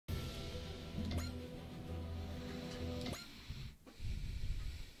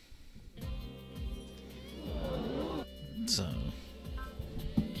So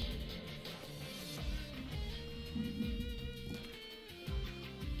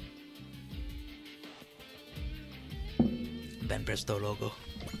Ben Presto logo.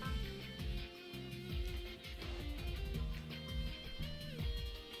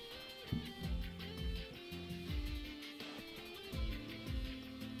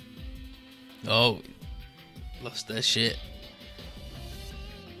 Oh, lost their shit.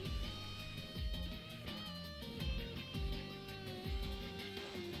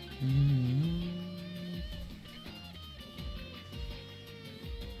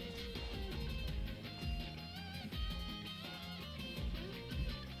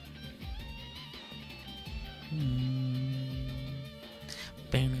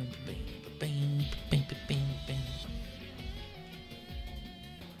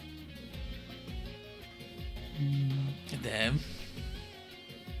 Damn.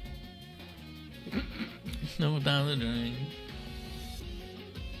 No down the drain.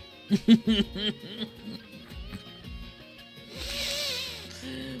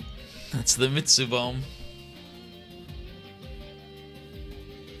 That's the Mitsu bomb.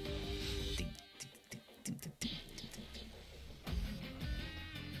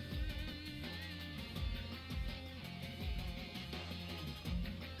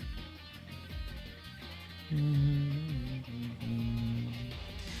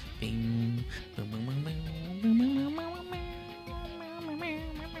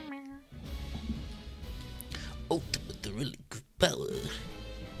 Ultimate the relic of power.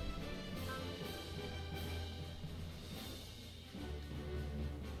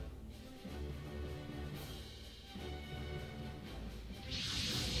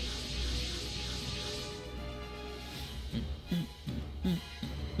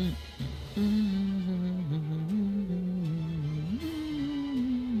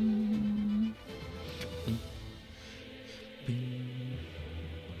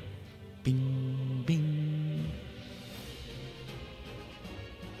 Bing, bing.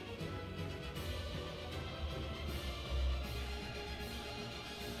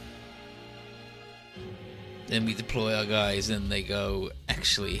 Then we deploy our guys, and they go,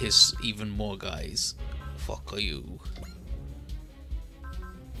 actually, here's even more guys. Fuck are you?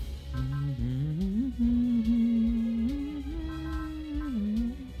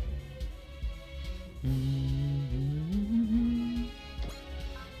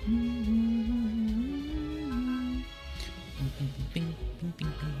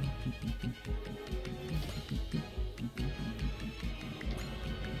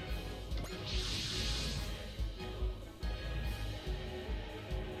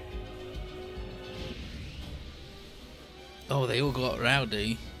 Oh, they all got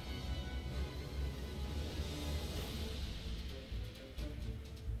rowdy.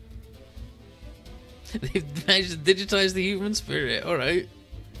 They've managed to digitize the human spirit. All right.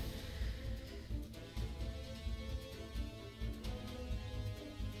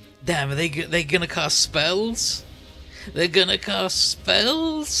 Damn, are they gonna cast spells? They're gonna cast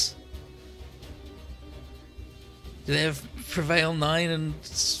spells? Do they have Prevail 9 and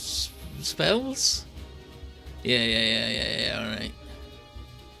spells? Yeah, alright.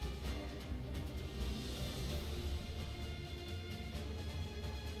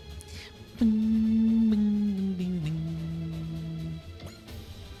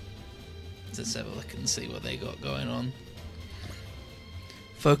 Let's have a look and see what they got going on.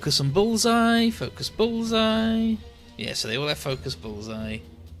 Focus on bullseye, focus bullseye. Yeah, so they all have focus bullseye.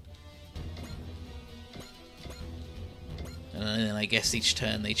 And then I guess each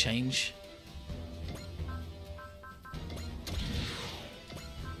turn they change.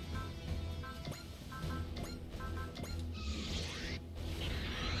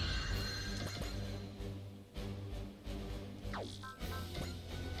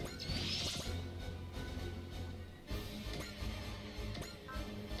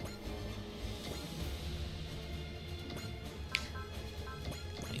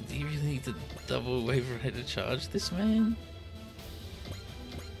 Do you really need to double waver head to charge this man?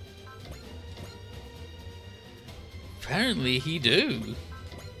 Apparently he do.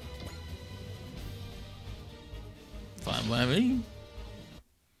 Fine by me.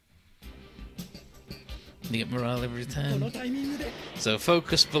 You get morale every time. So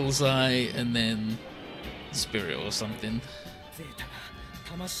focus bullseye and then spirit or something.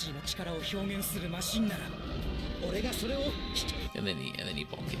 And then you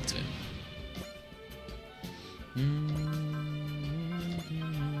bonk into him.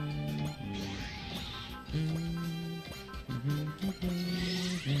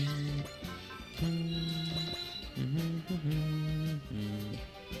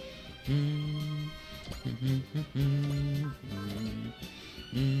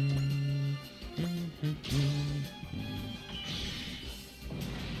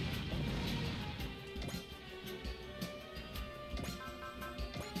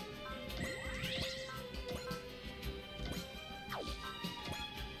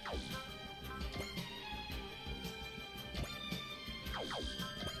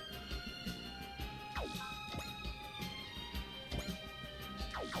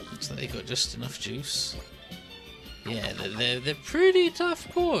 So they got just enough juice. Yeah, they're pretty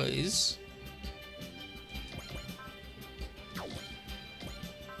tough boys.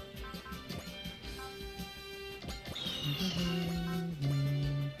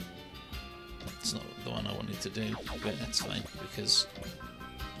 It's not the one I wanted to do, but that's fine because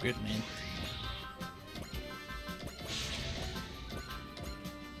Gridman.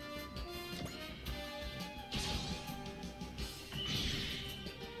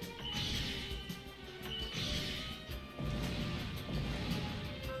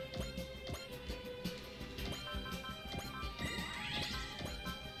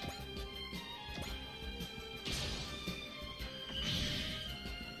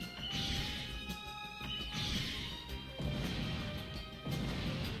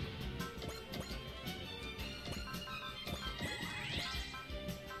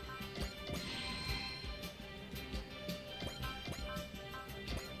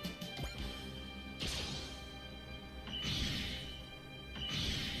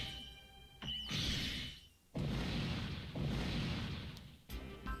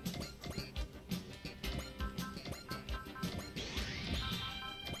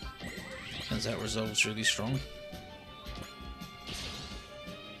 Turns out Resolve's really strong.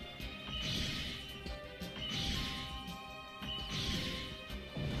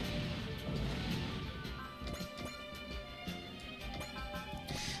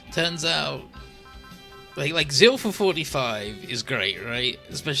 Turns out, like 0 for 45 is great, right?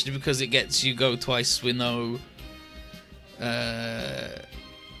 Especially because it gets you go twice with no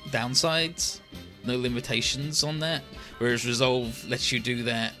downsides, no limitations on that. Whereas Resolve lets you do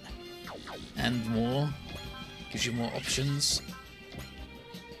that and more, gives you more options.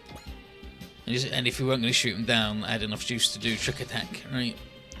 And if you weren't going to shoot him down, add enough juice to do trick attack, right?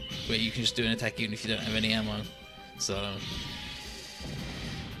 Where you can just do an attack even if you don't have any ammo. So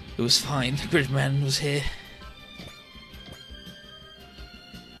it was fine. Gridman was here.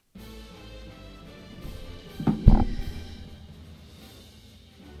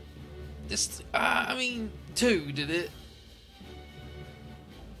 This, I mean, 2 did it.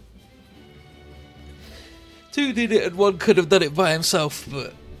 2 did it, and 1 could have done it by himself,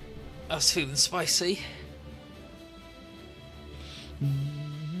 but I was feeling spicy.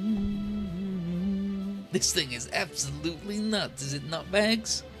 This thing is absolutely nuts, is it not,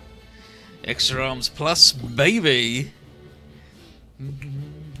 Bags? Extra arms plus, baby!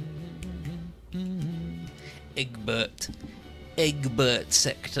 Egbert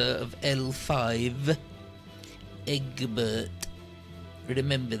sector of L5. Egbert.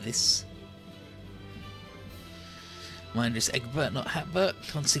 Remember this. Mind is Egbert, not Hatbert.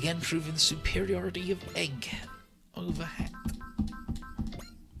 Once again, proving the superiority of Egg over Hat.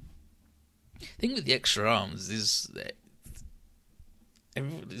 The thing with the extra arms is that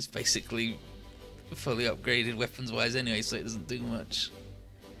everyone is basically fully upgraded weapons-wise anyway, so it doesn't do much.